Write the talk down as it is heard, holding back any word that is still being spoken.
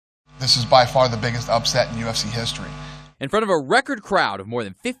This is by far the biggest upset in UFC history. In front of a record crowd of more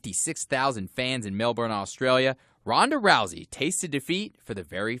than 56,000 fans in Melbourne, Australia, Ronda Rousey tasted defeat for the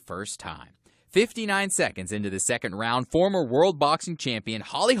very first time. 59 seconds into the second round, former world boxing champion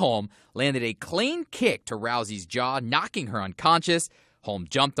Holm landed a clean kick to Rousey's jaw, knocking her unconscious. Holm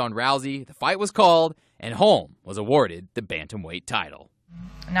jumped on Rousey, the fight was called, and Holm was awarded the bantamweight title.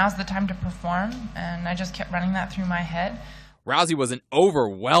 Now's the time to perform, and I just kept running that through my head. Rousey was an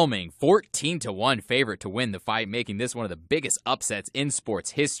overwhelming 14-1 favorite to win the fight, making this one of the biggest upsets in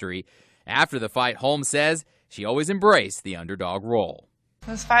sports history. After the fight, Holm says she always embraced the underdog role.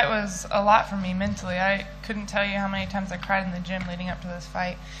 This fight was a lot for me mentally. I couldn't tell you how many times I cried in the gym leading up to this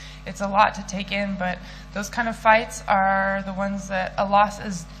fight. It's a lot to take in, but those kind of fights are the ones that a loss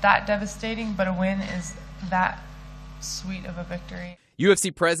is that devastating, but a win is that sweet of a victory.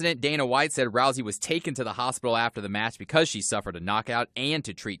 UFC President Dana White said Rousey was taken to the hospital after the match because she suffered a knockout and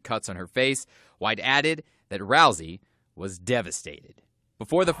to treat cuts on her face. White added that Rousey was devastated.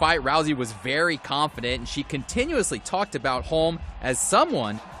 Before the fight, Rousey was very confident, and she continuously talked about Holm as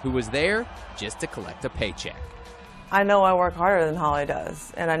someone who was there just to collect a paycheck. I know I work harder than Holly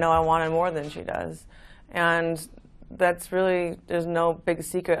does, and I know I wanted more than she does. And that's really, there's no big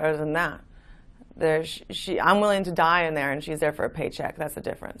secret other than that. I'm willing to die in there, and she's there for a paycheck. That's the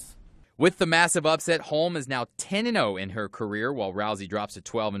difference. With the massive upset, Holm is now 10-0 in her career, while Rousey drops to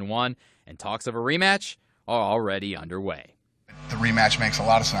 12-1, and talks of a rematch are already underway. The rematch makes a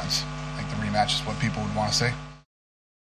lot of sense. I think the rematch is what people would want to see.